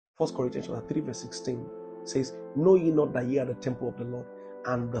1 Corinthians chapter 3 verse 16 says, know ye not that ye are the temple of the Lord,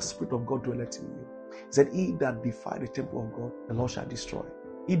 and the Spirit of God dwelleth in you. He said, he that defy the temple of God, the Lord shall destroy.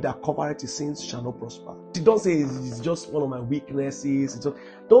 He that covereth his sins shall not prosper. Don't say it's just one of my weaknesses.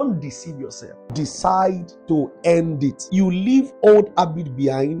 Don't deceive yourself. Decide to end it. You leave old habit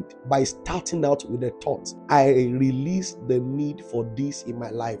behind by starting out with a thought. I release the need for this in my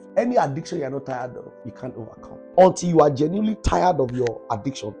life. Any addiction you are not tired of, you can't overcome. Until you are genuinely tired of your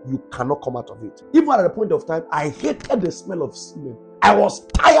addiction, you cannot come out of it. Even at the point of time, I hated the smell of semen. I was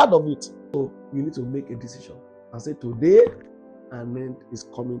tired of it. So you need to make a decision and say, today, an end is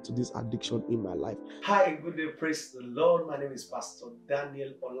coming to this addiction in my life. Hi, good day, praise the Lord. My name is Pastor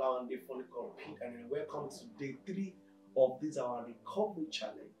Daniel Olawande, fondly called P.Daniel. Welcome to day 3 of this our recovery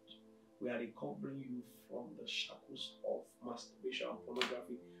challenge. We are recovering you from the shackles of masturbation and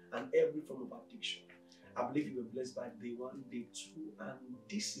pornography and every form of addiction. I believe you were blessed by day 1, day 2, and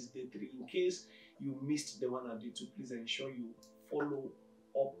this is day 3. In case you missed day 1 and day 2, please ensure you follow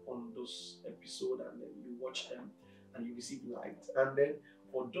up on those episodes and then you watch them and you receive light. And then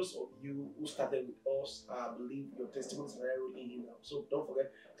for those of you who started with us, I believe your testimonies are rolling in now. So don't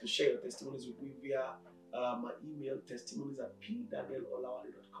forget to share your testimonies with me via my email,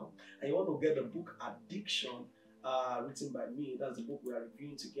 testimonies@pdanielolawande.com. And you want to get the book Addiction written by me, that's the book we are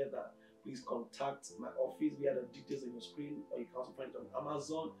reviewing together, please contact my office via the details on your screen, or you can also find it on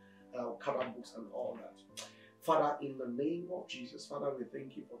Amazon, Kara Books and all that. Father, in the name of Jesus, Father, we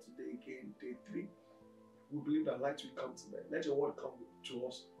thank you for today again, day 3. We believe that light will come tonight. Let your word come to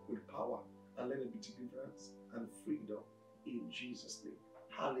us with power, and let it be deliverance and freedom in Jesus' name.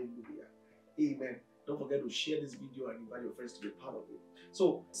 Hallelujah. Amen. Don't forget to share this video and invite your friends to be part of it.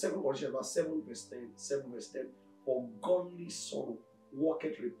 So, 2 Corinthians 7 verse 10, for godly sorrow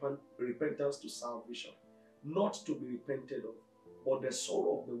worketh repentance to salvation, not to be repented of, but the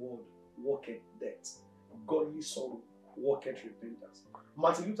sorrow of the world worketh death. Godly sorrow worketh repentance.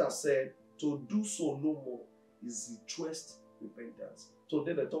 Martin Luther said, to do so no more is the truest repentance. So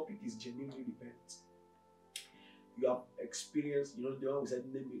then the topic is genuinely repent. You have experienced, the one we said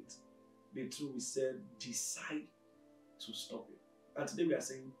name it. The two we said decide to stop it. And today we are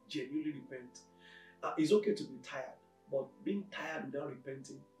saying genuinely repent. It's okay to be tired, but being tired without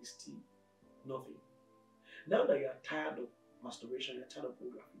repenting is still nothing. Now that you are tired of masturbation, you are tired of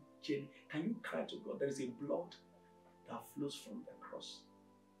pornography, can you cry to God? There is a blood that flows from the cross.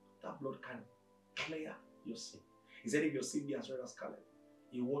 That blood can clear your sin. He said, if your sin be as red as scarlet,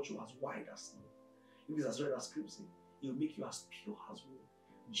 He will wash you as white as snow. If it's as red as crimson, He will make you as pure as wool.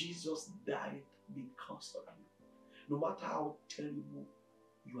 Jesus died because of you. No matter how terrible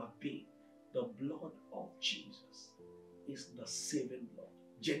you have been, the blood of Jesus is the saving blood.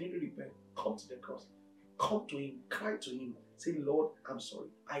 Genuinely repent. Come to the cross. Come to Him. Cry to Him. Say, Lord, I'm sorry.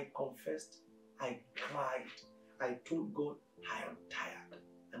 I confessed. I cried. I told God I am tired.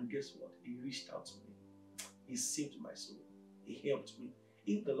 And guess what? He reached out to me. He saved my soul. He helped me.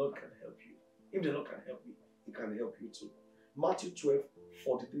 If the Lord can help you, if the Lord can help me, He can help you too. Matthew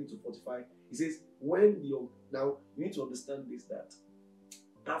 12:43-45, He says, now you need to understand this, that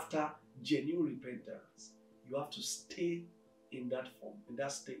after genuine repentance, you have to stay in that form, in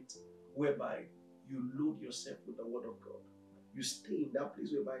that state, whereby you load yourself with the word of God. You stay in that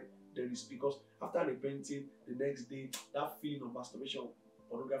place whereby there is, because after repenting, the next day, that feeling of masturbation,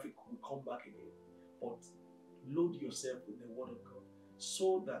 pornography will come back again. But load yourself with the word of God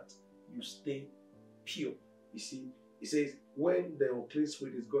so that you stay pure. You see, He says, when the unclean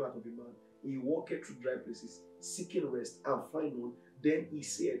spirit is gone out of a man, he walketh through dry places, seeking rest, and find none. Then he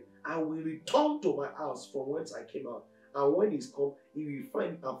said, I will return to my house from whence I came out. And when he's come, he will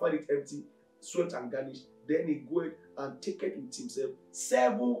find it empty, swept and garnished. Then he goeth and taketh with himself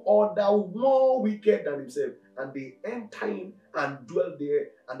 7 other more wicked than himself, and they enter in and dwell there.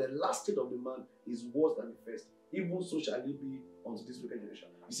 And the last state of the man is worse than the first. Even so shall it be unto this wicked generation.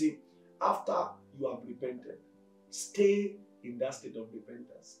 You see, after you have repented, stay in that state of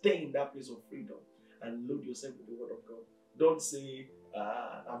repentance. Stay in that place of freedom and load yourself with the word of God. Don't say,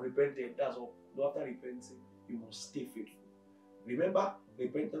 I've repented, that's all. No, after repenting, you must stay faithful. Remember,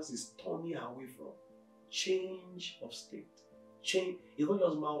 repentance is turning away from change of state. Change. It's not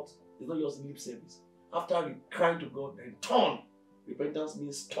just mouth, it's not just lip service. After crying to God, then turn. Repentance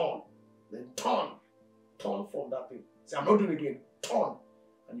means turn. Then turn. Turn from that thing. Say, I'm not doing it again. Turn.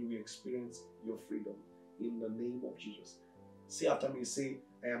 And you will experience your freedom in the name of Jesus. Say after me, say,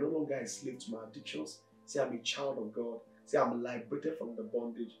 I am no longer a slave to my addictions. Say, I'm a child of God. Say, I'm liberated from the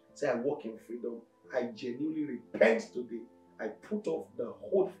bondage. Say, I walk in freedom. I genuinely repent today. I put off the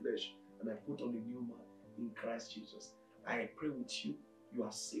whole flesh and I put on the new man in Christ Jesus. I pray with you you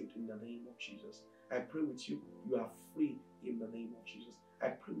are saved in the name of Jesus. I pray with you, you are free in the name of Jesus. I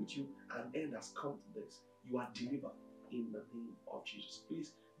pray with you, an end has come to this. You are delivered in the name of Jesus.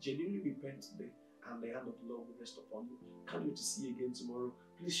 Please genuinely repent today, and the hand of the Lord will rest upon you. Can't wait to see you again tomorrow.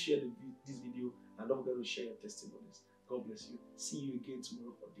 Please share this video, and don't forget to share your testimonies. God bless you. See you again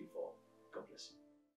tomorrow for day 4.